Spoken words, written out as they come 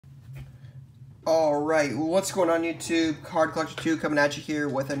Alright, what's going on YouTube? Card Collector 2 coming at you here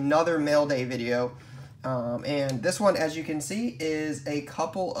with another mail day video. And this one, as you can see, is a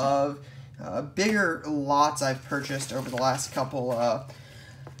couple of bigger lots I've purchased over the last couple,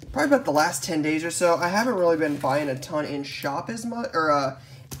 probably about the last 10 days or so. I haven't really been buying a ton in shop as much, or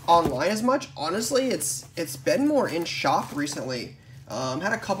online as much. Honestly, it's been more in shop recently.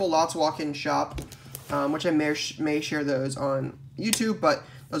 Had a couple lots walk in shop, which I may share those on YouTube, but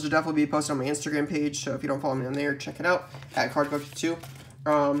those will definitely be posted on my Instagram page, so if you don't follow me on there, check it out, at Card Collector 2.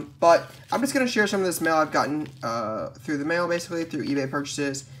 But I'm just going to share some of this mail I've gotten through the mail, basically, through eBay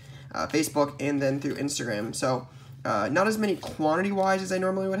purchases, Facebook, and then through Instagram. So, not as many quantity-wise as I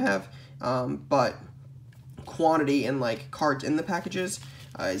normally would have, but quantity and, like, cards in the packages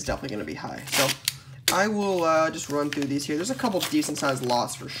is definitely going to be high. So, I will just run through these here. There's a couple decent-sized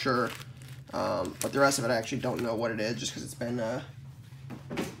lots for sure, but the rest of it I actually don't know what it is, just because it's been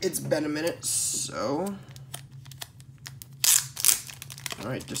a minute. So, all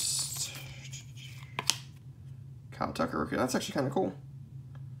right, just Kyle Tucker rookie. That's actually kind of cool.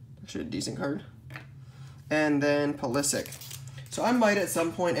 Actually, a decent card. And then Pulisic. So I might at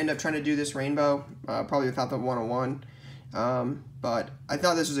some point end up trying to do this rainbow, probably without the 101. But I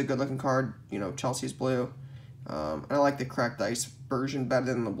thought this was a good looking card. You know, Chelsea's blue. And I like the cracked ice version better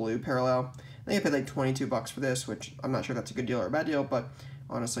than the blue parallel. I think I paid like 22 bucks for this, which I'm not sure if that's a good deal or a bad deal, but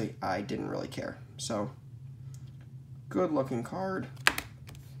honestly, I didn't really care. So, good looking card.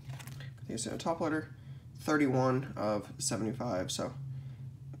 It's in a top loader, 31 of 75. So,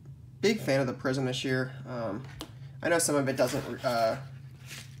 big fan of the Prism this year. I know some of it doesn't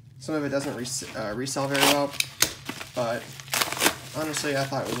resell very well, but honestly, I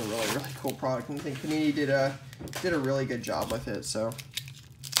thought it was a really cool product, and I think Panini did a really good job with it. So,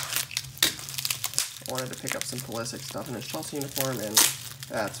 I wanted to pick up some Pulisic stuff in his Chelsea uniform, and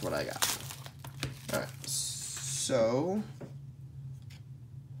that's what I got. Alright, so,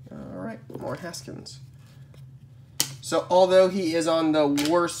 alright, more Haskins. So, although he is on the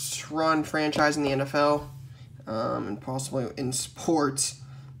worst run franchise in the NFL, and possibly in sports,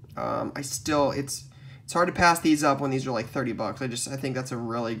 it's hard to pass these up when these are like 30 bucks. I think that's a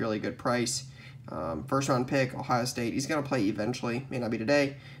really good price. First round pick, Ohio State. He's going to play eventually. May not be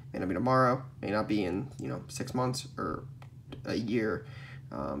today, may not be tomorrow, may not be in, 6 months or a year.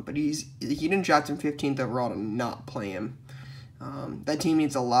 But he didn't draft him 15th overall to not play him. That team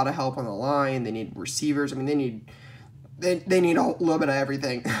needs a lot of help on the line. They need receivers. I mean, they need a little bit of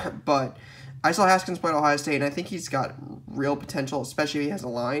everything. But I saw Haskins play at Ohio State, and I think he's got real potential, especially if he has a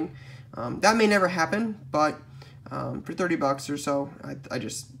line. That may never happen, but for 30 bucks or so,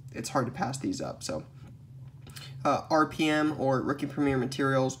 it's hard to pass these up. So, RPM, or Rookie Premier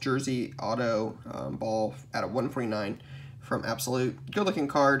Materials Jersey Auto Ball at a 149 from Absolute. Good looking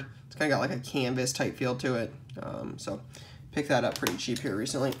card. It's kind of got like a canvas type feel to it. So, picked that up pretty cheap here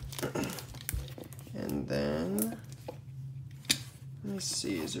recently. And then, let me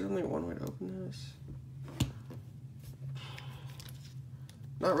see, is there only one way to open this?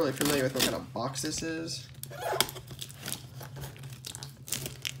 Not really familiar with what kind of box this is.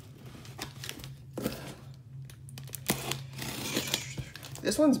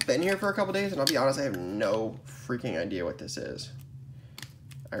 This one's been here for a couple days, and I'll be honest, I have no freaking idea what this is.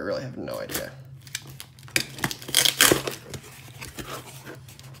 I really have no idea.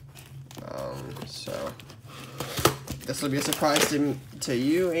 So this will be a surprise to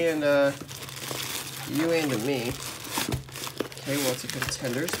you and to me. Okay, well, it's a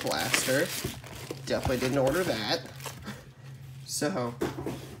Contenders Blaster. Definitely didn't order that. So,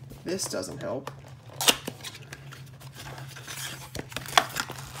 this doesn't help.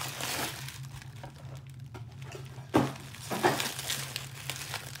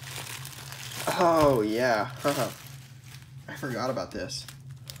 Oh, yeah. I forgot about this.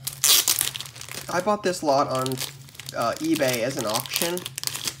 I bought this lot on eBay as an auction.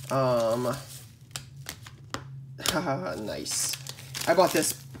 Nice. I bought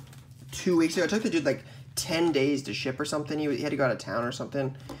this 2 weeks ago. It took the dude like 10 days to ship or something. He had to go out of town or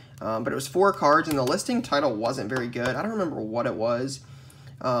something. But it was 4 cards, and the listing title wasn't very good. I don't remember what it was.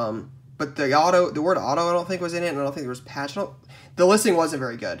 But the word auto I don't think was in it, and I don't think there was patch. The listing wasn't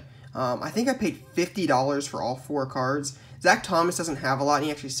very good. I think I paid $50 for all 4 cards. Zach Thomas doesn't have a lot, and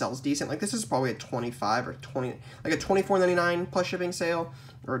he actually sells decent. Like, this is probably a 25 or 20, like a $24.99 plus shipping sale,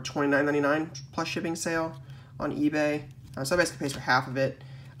 or a $29.99 plus shipping sale on eBay. So I basically pays for half of it.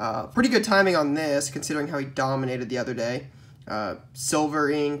 Pretty good timing on this, considering how he dominated the other day. Silver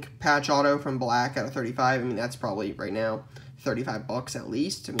ink, patch auto from Black out of 35. I mean, that's probably, right now, 35 bucks at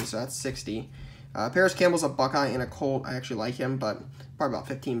least. I mean, so that's 60. Paris Campbell's a Buckeye and a Colt. I actually like him, but probably about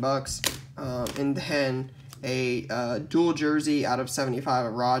 15 bucks. and then a dual jersey out of 75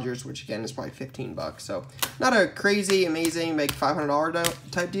 of Rodgers, which again is probably 15 bucks. So not a crazy, amazing, make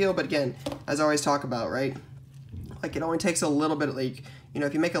 $500 type deal, but again, as I always talk about, right? Like it only takes a little bit, like, you know,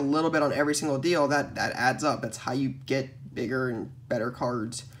 if you make a little bit on every single deal, that adds up. That's how you get bigger and better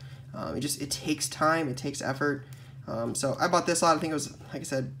cards. It takes time, it takes effort. So I bought this lot. I think it was, like I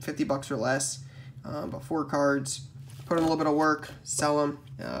said, 50 bucks or less. But 4 cards, put in a little bit of work, sell them,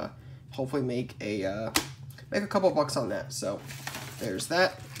 hopefully make a couple bucks on that. So there's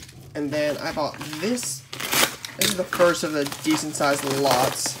that. And then I bought this. This is the first of the decent sized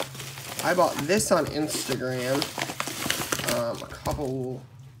lots. I bought this on Instagram a couple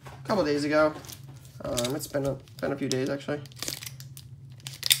days ago. It's been a few days actually,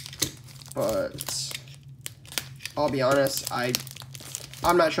 but I'll be honest,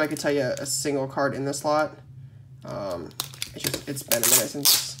 I'm not sure I could tell you a single card in this lot. It's been a minute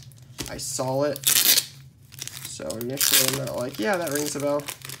since I saw it, so initially I'm not like, yeah, that rings a bell,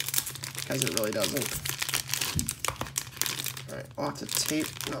 because it really doesn't. All right, lots of tape,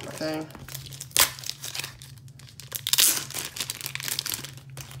 not my thing.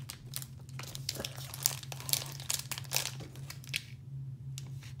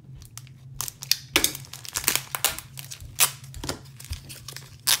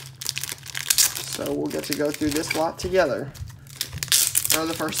 So we'll get to go through this lot together for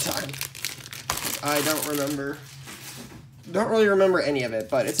the first time. I don't really remember any of it,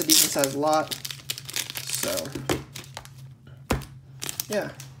 but it's a decent sized lot. So yeah,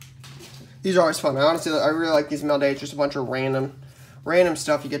 these are always fun. I really like these mail days. Just a bunch of random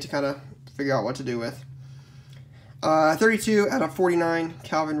stuff you get to kind of figure out what to do with. 32 out of 49,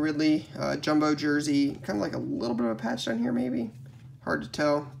 Calvin Ridley, jumbo jersey. Kind of like a little bit of a patch down here, maybe. Hard to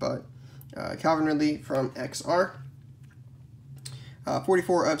tell, but Calvin Ridley from XR.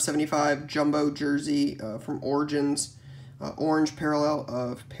 44 of 75, jumbo jersey from Origins. Orange parallel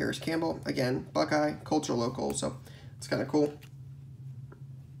of Paris Campbell. Again, Buckeye, culture local, so it's kind of cool.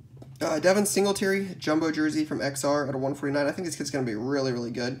 Devin Singletary, jumbo jersey from XR at a 149. I think this kid's going to be really,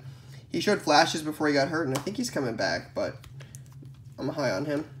 really good. He showed flashes before he got hurt, and I think he's coming back, but I'm high on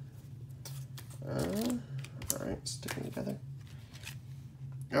him. All right, sticking together.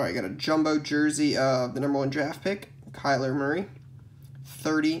 All right, got a jumbo jersey of the #1 draft pick, Kyler Murray.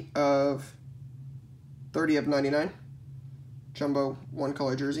 30 of 99. Jumbo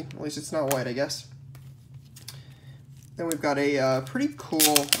one-color jersey. At least it's not white, I guess. Then we've got a pretty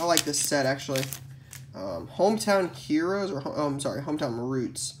cool, I like this set, actually. Hometown Heroes, or Hometown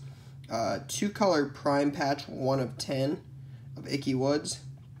Roots. 2-color prime patch, 1 of 10 of Ickey Woods.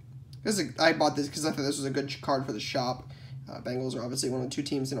 I bought this because I thought this was a good card for the shop. Bengals are obviously one of the 2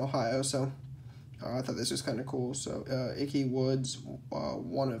 teams in Ohio, so I thought this was kind of cool. So Ickey Woods,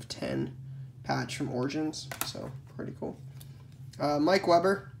 1 of 10 patch from Origins, so pretty cool. Mike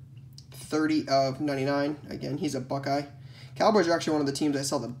Weber, 30 of 99. Again, he's a Buckeye. Cowboys are actually one of the teams I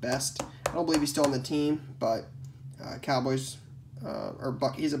sell the best. I don't believe he's still on the team, but Cowboys,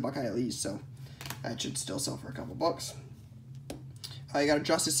 he's a Buckeye at least, so that should still sell for a couple bucks. You got a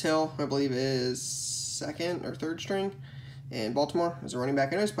Justice Hill, I believe is 2nd or 3rd string in Baltimore as a running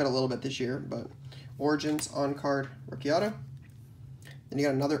back. I know he's played a little bit this year, but Origins on-card rookie auto. Then you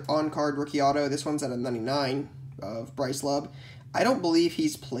got another on-card rookie auto. This one's at a 99 of Bryce Love. I don't believe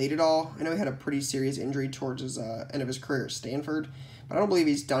he's played at all. I know he had a pretty serious injury towards his end of his career at Stanford, but I don't believe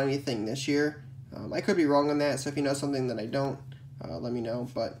he's done anything this year. I could be wrong on that, so if you know something that I don't, let me know.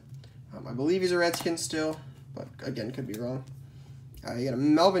 But I believe he's a Redskin still, but again, could be wrong. You got a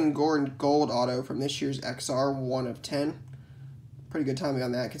Melvin Gordon gold auto from this year's XR, 1 of 10. Pretty good timing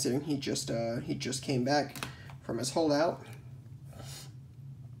on that, considering he just came back from his holdout.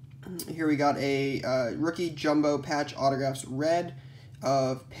 Here we got a rookie jumbo patch autographs red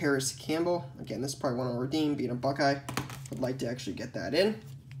of Paris Campbell. Again, this is probably one I'll redeem, being a Buckeye. Would like to actually get that in.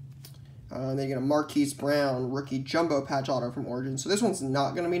 Then you got a Marquise Brown rookie jumbo patch auto from Origin. So this one's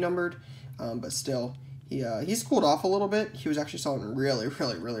not going to be numbered, but still, he's cooled off a little bit. He was actually selling really,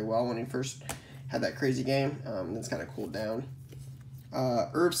 really, really well when he first had that crazy game. It's kind of cooled down.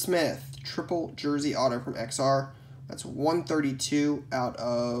 Irv Smith triple jersey auto from XR. That's 132 out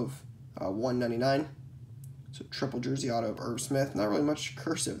of 199. So triple jersey auto of Irv Smith. Not really much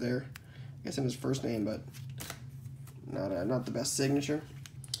cursive there. I guess in his first name, but not the best signature.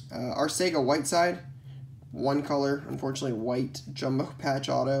 Arcega Whiteside, 1 color, unfortunately white jumbo patch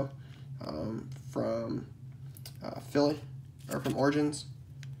auto from Philly, or from Origins.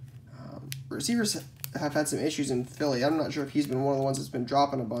 Receivers have had some issues in Philly. I'm not sure if he's been one of the ones that's been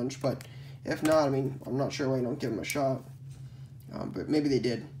dropping a bunch, but if not, I mean, I'm not sure why you don't give him a shot. But maybe they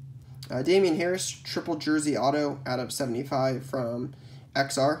did. Damian Harris, triple jersey auto out of 75 from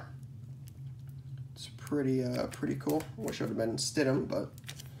XR. It's pretty cool. Wish it would have been Stidham, but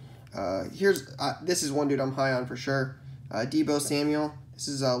this is one dude I'm high on for sure. Deebo Samuel. This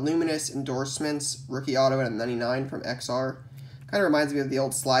is Luminous Endorsements rookie auto at 99 from XR. Kind of reminds me of the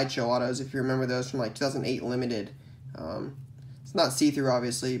old slideshow autos, if you remember those from like 2008 limited. It's not see-through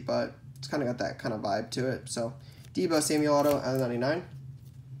obviously, but it's kind of got that kind of vibe to it. So Deebo Samuel auto at 99.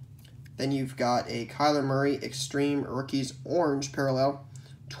 Then you've got a Kyler Murray Extreme Rookies Orange Parallel,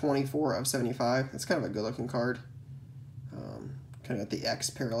 24 of 75. That's kind of a good-looking card. Kind of got the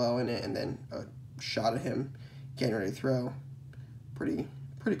X parallel in it, and then a shot of him getting ready to throw. Pretty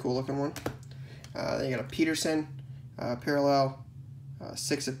cool-looking one. Then you got a Peterson parallel,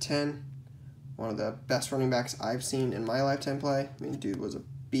 6 of 10. One of the best running backs I've seen in my lifetime play. I mean, dude was a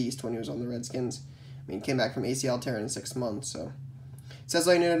beast when he was on the Redskins. I mean, came back from ACL tear in 6 months, so... Says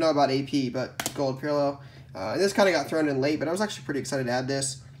all you need to know about AP, but gold parallel. This kind of got thrown in late, but I was actually pretty excited to add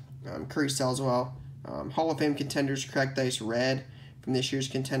this. Curry sells well. Hall of Fame Contenders Cracked Ice Red from this year's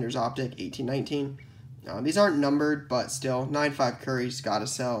Contenders Optic, 18-19. These aren't numbered, but still, 9.5 Curry's got to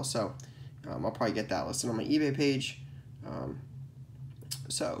sell, so I'll probably get that listed on my eBay page.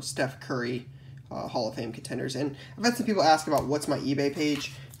 So Steph Curry, Hall of Fame Contenders. And I've had some people ask about what's my eBay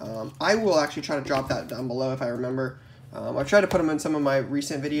page. I will actually try to drop that down below if I remember. I've tried to put them in some of my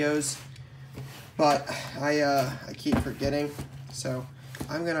recent videos, but I keep forgetting. So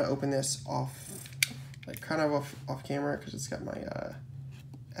I'm gonna open this off, like kind of off camera, because it's got my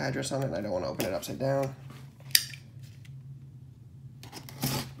address on it, and I don't want to open it upside down.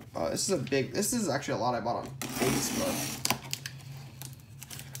 This is actually a lot I bought on Facebook.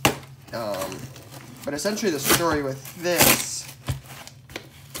 But essentially the story with this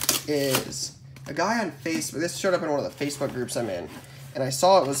is a guy on Facebook, this showed up in one of the Facebook groups I'm in, and I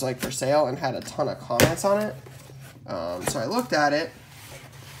saw it was like for sale and had a ton of comments on it. So I looked at it.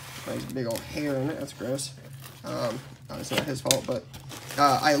 There's a big old hair in it, that's gross. It's not his fault, but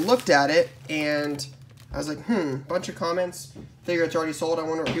I looked at it and I was like, bunch of comments. Figure it's already sold. I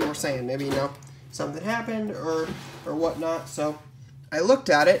wonder what people were saying. Maybe, you know, something happened or whatnot. So I looked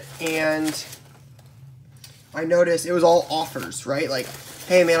at it and I noticed it was all offers, right? Like,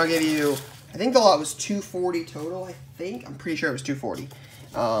 hey man, I'll give you, I think the lot was $240 total, I think. I'm pretty sure it was $240.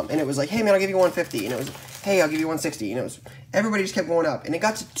 And it was like, hey man, I'll give you $150. And it was, hey, I'll give you $160. And it was, everybody just kept going up. And it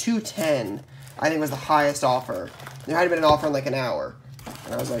got to $210, I think was the highest offer. There had been an offer in like an hour.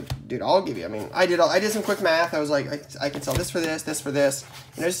 And I was like, dude, I'll give you. I mean, I did some quick math. I was like, I can sell this for this, this for this.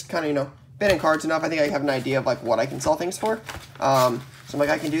 And I just kind of, you know, been in cards enough. I think I have an idea of like what I can sell things for. So I'm like,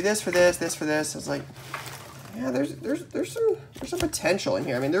 I can do this for this, this for this. I was like, yeah, there's some potential in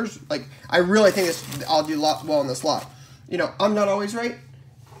here. I mean, there's like, I really think I'll do well in this lot. You know, I'm not always right,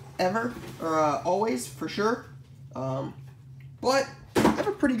 ever, or always for sure. But I have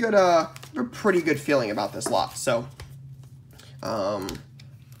a pretty good feeling about this lot. So,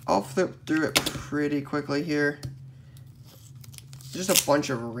 I'll flip through it pretty quickly here. Just a bunch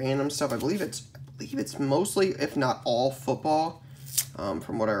of random stuff. I believe it's mostly, if not all, football.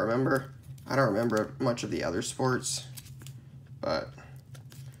 From what I remember. I don't remember much of the other sports, but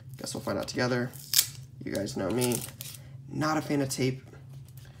guess we'll find out together. You guys know me. Not a fan of tape.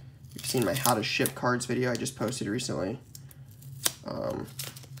 You've seen my how to ship cards video I just posted recently. You'll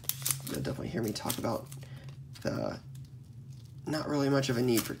definitely hear me talk about the not really much of a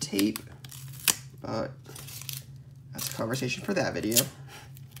need for tape, but that's a conversation for that video.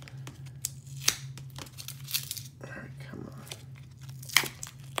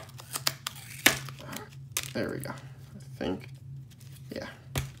 There we go. I think. Yeah.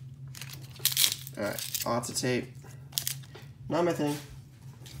 Alright. Lots of tape. Not my thing.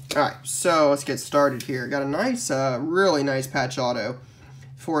 Alright. So let's get started here. Got a nice, really nice patch auto.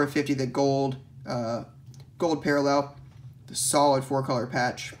 450, the gold parallel. The solid 4-color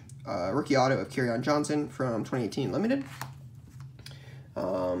patch. Rookie auto of Kerryon Johnson from 2018 Limited.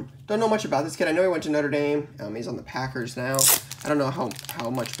 Don't know much about this kid. I know he went to Notre Dame. He's on the Packers now. I don't know how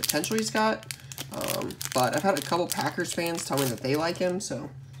much potential he's got. But I've had a couple Packers fans tell me that they like him, so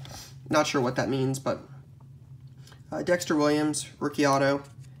not sure what that means, but Dexter Williams, rookie auto,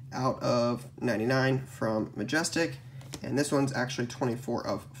 out of 99 from Majestic, and this one's actually 24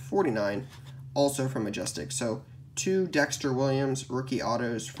 of 49, also from Majestic, so 2 Dexter Williams rookie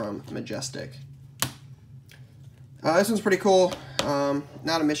autos from Majestic. This one's pretty cool.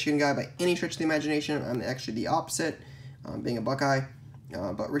 Not a Michigan guy by any stretch of the imagination. I'm actually the opposite, being a Buckeye.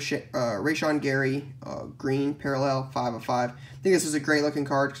 But Rashawn Gary, green parallel, 5 of 5. I think this is a great looking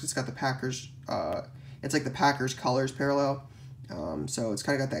card because it's got the Packers. It's like the Packers colors parallel. So it's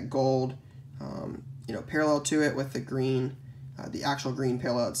kind of got that gold, you know, parallel to it with the green, the actual green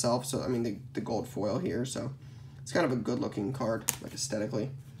parallel itself. So, I mean, the gold foil here. So it's kind of a good looking card, like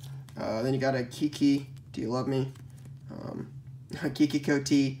aesthetically. Then you got a Kiki, Do You Love Me? Kiki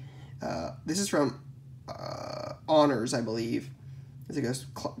Coty. This is from Honors, I believe. It's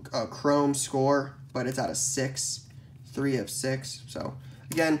like a chrome score, but it's out of 6, 3 of 6. So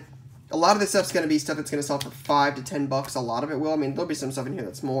again, a lot of this stuff's going to be stuff that's going to sell for $5 to $10. A lot of it will. I mean, there'll be some stuff in here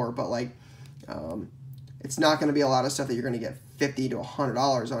that's more, but like, it's not going to be a lot of stuff that you're going to get $50 to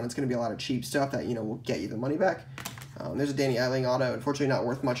 $100 on. It's going to be a lot of cheap stuff that, you know, will get you the money back. There's a Danny Eiling auto. Unfortunately, not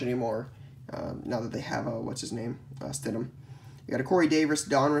worth much anymore. Now that they have a, what's his name, Stidham. You got a Corey Davis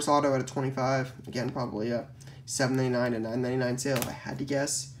Donruss auto at a 25. Again, probably a $7.99 to $9.99 sale if I had to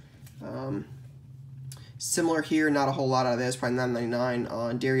guess. Similar here, not a whole lot out of this, probably $9.99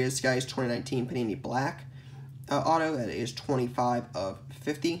 on Darius Guys 2019 Panini Black auto. That is 25 of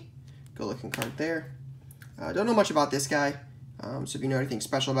 50. Good looking card there. Don't know much about this guy, so if you know anything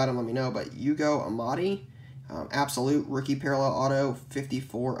special about him, let me know. But Yugo Amadi, Absolute Rookie Parallel Auto,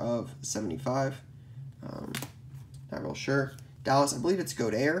 54 of 75. Not real sure. Dallas, I believe it's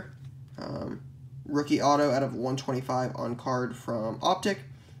Godair. Rookie Auto out of 125 on card from Optic.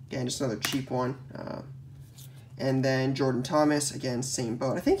 Again, just another cheap one. And then Jordan Thomas, again, same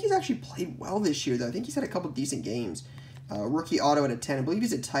boat. I think he's actually played well this year, though. I think he's had a couple decent games. Rookie Auto at a 10. I believe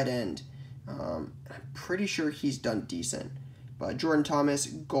he's a tight end. I'm pretty sure he's done decent. But Jordan Thomas,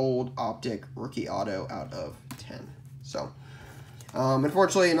 Gold Optic Rookie Auto out of 10. So,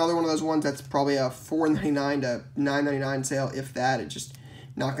 unfortunately, another one of those ones that's probably a $4.99 to $9.99 sale, if that. It's just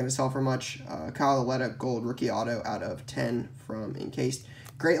not going to sell for much. Kyle Lauletta, Gold Rookie Auto out of 10 from Encased.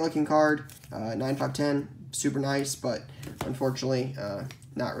 Great looking card, 9.5/10, super nice, but unfortunately,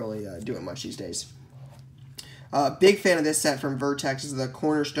 not really doing much these days. Big fan of this set from Vertex. This is the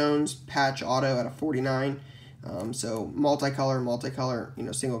Cornerstones Patch Auto out of 49. So multicolor, you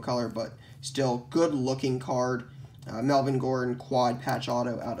know, single color, but still good looking card. Melvin Gordon Quad Patch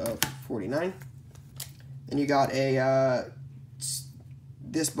Auto out of 49. Then you got a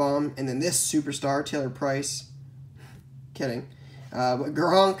this bomb, and then this superstar Taylor Price. Kidding.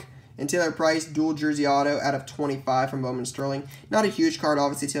 Gronk and Taylor Price dual jersey auto out of 25 from Bowman Sterling. Not a huge card,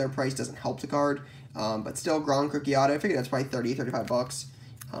 obviously. Taylor Price doesn't help the card, but still Gronk rookie auto. I figure that's probably $30-$35.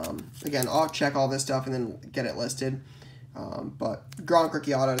 Again, I'll check all this stuff and then get it listed. But Gronk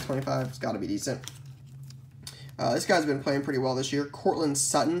rookie auto to 25 has got to be decent. This guy's been playing pretty well this year. Cortland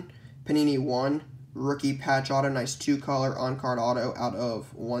Sutton, Panini 1, rookie patch auto, nice 2-color on-card auto out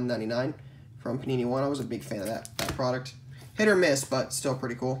of 199 from Panini 1. I was a big fan of that product. Hit or miss, but still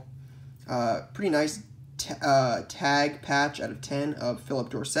pretty cool. Pretty nice tag patch out of 10 of Philip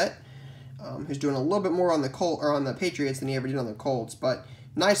Dorsett, who's doing a little bit more on the Patriots than he ever did on the Colts, but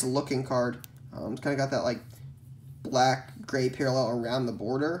nice looking card. It's kind of got that like black gray parallel around the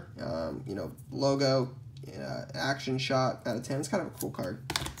border. You know, logo, action shot out of 10. It's kind of a cool card.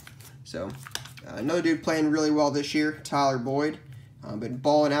 So another dude playing really well this year, Tyler Boyd. Been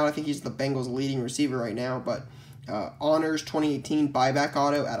balling out. I think he's the Bengals' leading receiver right now, but Honors 2018 buyback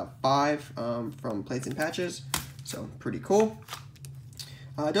auto out of 5 from Plates and Patches. So pretty cool.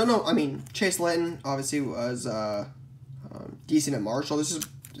 Don't know. I mean, Chase Litton obviously was decent at Marshall. This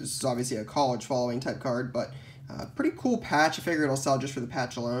is obviously a college following type card, but pretty cool patch. I figure it'll sell just for the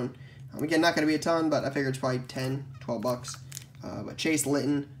patch alone. Again, not going to be a ton, but I figure it's probably $10-$12. But Chase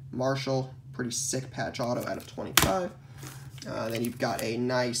Litton, Marshall, pretty sick patch auto out of 25. Then you've got a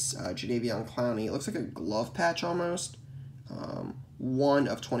nice Jadeveon Clowney. It looks like a glove patch almost. 1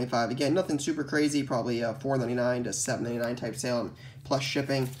 of 25. Again, nothing super crazy. Probably a $4.99 to $7.99 type sale plus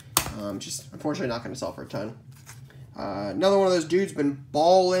shipping. Just unfortunately not going to sell for a ton. Another one of those dudes been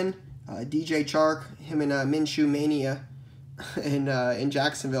balling. DJ Chark, him and Minshew Mania in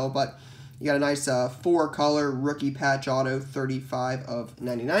Jacksonville. But you got a nice 4-color rookie patch auto, 35 of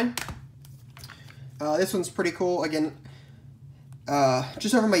 99. This one's pretty cool. Again,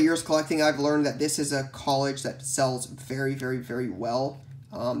 just over my years collecting, I've learned that this is a college that sells very, very, very well.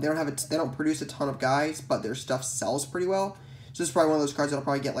 They don't produce a ton of guys, but their stuff sells pretty well. So this is probably one of those cards that I'll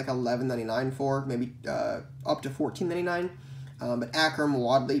probably get like $11.99 for, maybe up to $14.99. But Akram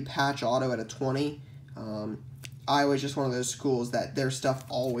Wadley patch auto at a 20. Iowa's just one of those schools that their stuff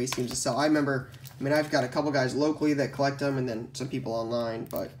always seems to sell. I remember, I mean, I've got a couple guys locally that collect them, and then some people online,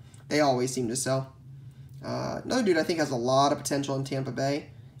 but they always seem to sell. Another dude I think has a lot of potential in Tampa Bay.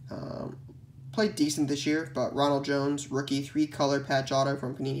 Played decent this year, but Ronald Jones, rookie 3-color patch auto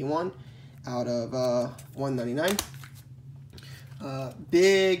from Panini 1 out of $199.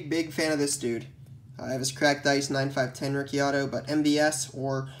 Big fan of this dude. I have his Cracked Ice 9510 rookie auto, but MVS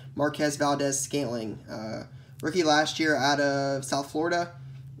or Marquez Valdez-Scantling. Rookie last year out of South Florida,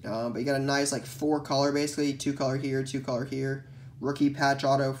 but you got a nice like 4-color basically, 2-color here, 2-color here. Rookie patch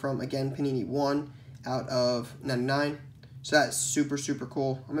auto from, again, Panini 1 out of 99. So that's super, super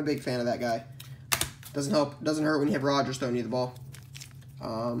cool. I'm a big fan of that guy. Doesn't hurt when you have Rodgers throwing you the ball.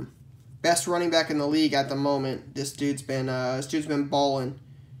 Best running back in the league at the moment. This dude's been balling.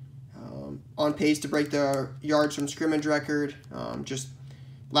 On pace to break the yards from scrimmage record. Just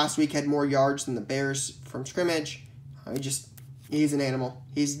last week had more yards than the Bears from scrimmage. He's an animal.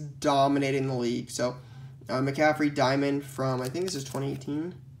 He's dominating the league. So McCaffrey Diamond from, I think this is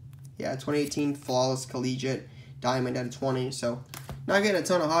 2018. Yeah, 2018 Flawless Collegiate Diamond out of 20. So not getting a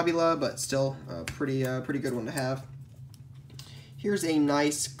ton of hobby love, but still a pretty good one to have. Here's a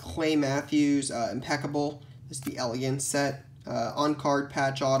nice Clay Matthews Impeccable. This is the Elegance set. On-card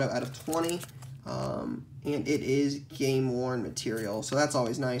patch auto out of 20. And it is game-worn material, so that's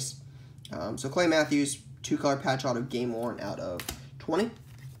always nice. So Clay Matthews, 2-color patch auto game-worn out of 20.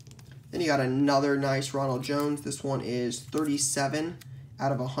 Then you got another nice Ronald Jones. This one is 37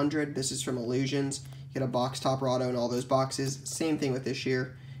 out of 100. This is from Illusions. You get a box top auto in all those boxes. Same thing with this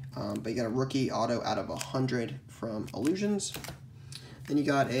year. But you got a rookie auto out of 100 from Illusions. Then you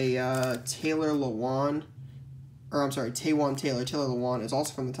got a Taylor Lewan. Or I'm sorry, Taywan Taylor. Taylor Lewan is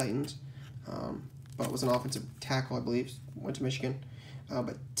also from the Titans. But was an offensive tackle, I believe. Went to Michigan.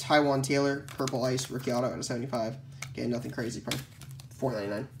 But Taywan Taylor, Purple Ice, rookie auto out of 75. Again, nothing crazy, probably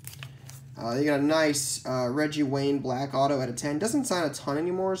 $4.99. You got a nice Reggie Wayne black auto out of 10. Doesn't sign a ton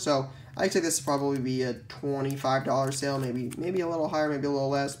anymore, so I'd say this would probably be a $25 sale, maybe a little higher, maybe a little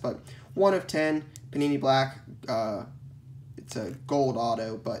less, but 1 of 10, Panini black. It's a gold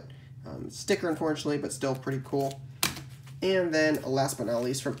auto, but sticker unfortunately, but still pretty cool. And then last but not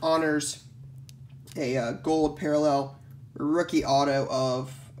least, from Honors, a gold parallel rookie auto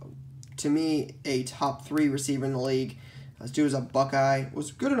of, to me, a top 3 receiver in the league. This dude is a Buckeye,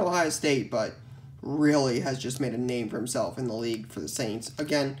 was good at Ohio State, but really has just made a name for himself in the league for the Saints.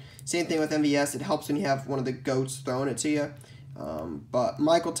 Again, same thing with MVS. It helps when you have one of the GOATs throwing it to you. But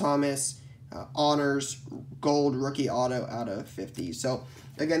Michael Thomas, Honors, gold rookie auto out of 50. So,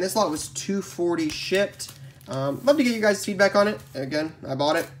 again, this lot was $240 shipped. Love to get you guys' feedback on it. Again, I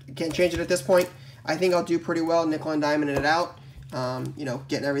bought it. Can't change it at this point. I think I'll do pretty well nickel and diming it out. You know,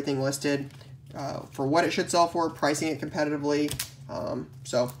 getting everything listed for what it should sell for, pricing it competitively.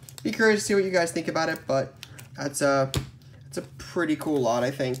 So be curious to see what you guys think about it, but it's a pretty cool lot,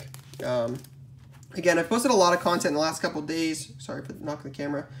 I think. Again, I've posted a lot of content in the last couple of days. Sorry for knocking the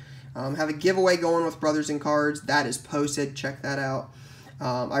camera. Have a giveaway going with Brothers and Cards. That is posted. Check that out.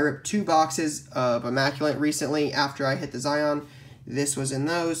 I ripped 2 boxes of Immaculate recently after I hit the Zion. This was in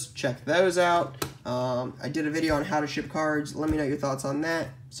those. Check those out. I did a video on how to ship cards. Let me know your thoughts on that.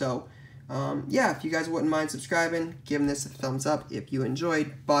 So, yeah, if you guys wouldn't mind subscribing, giving this a thumbs up if you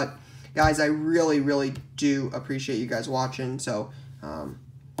enjoyed. But, guys, I really, really do appreciate you guys watching. So,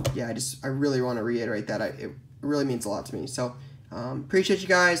 yeah, I really want to reiterate that. It really means a lot to me. So, appreciate you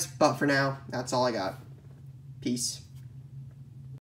guys. But for now, that's all I got. Peace.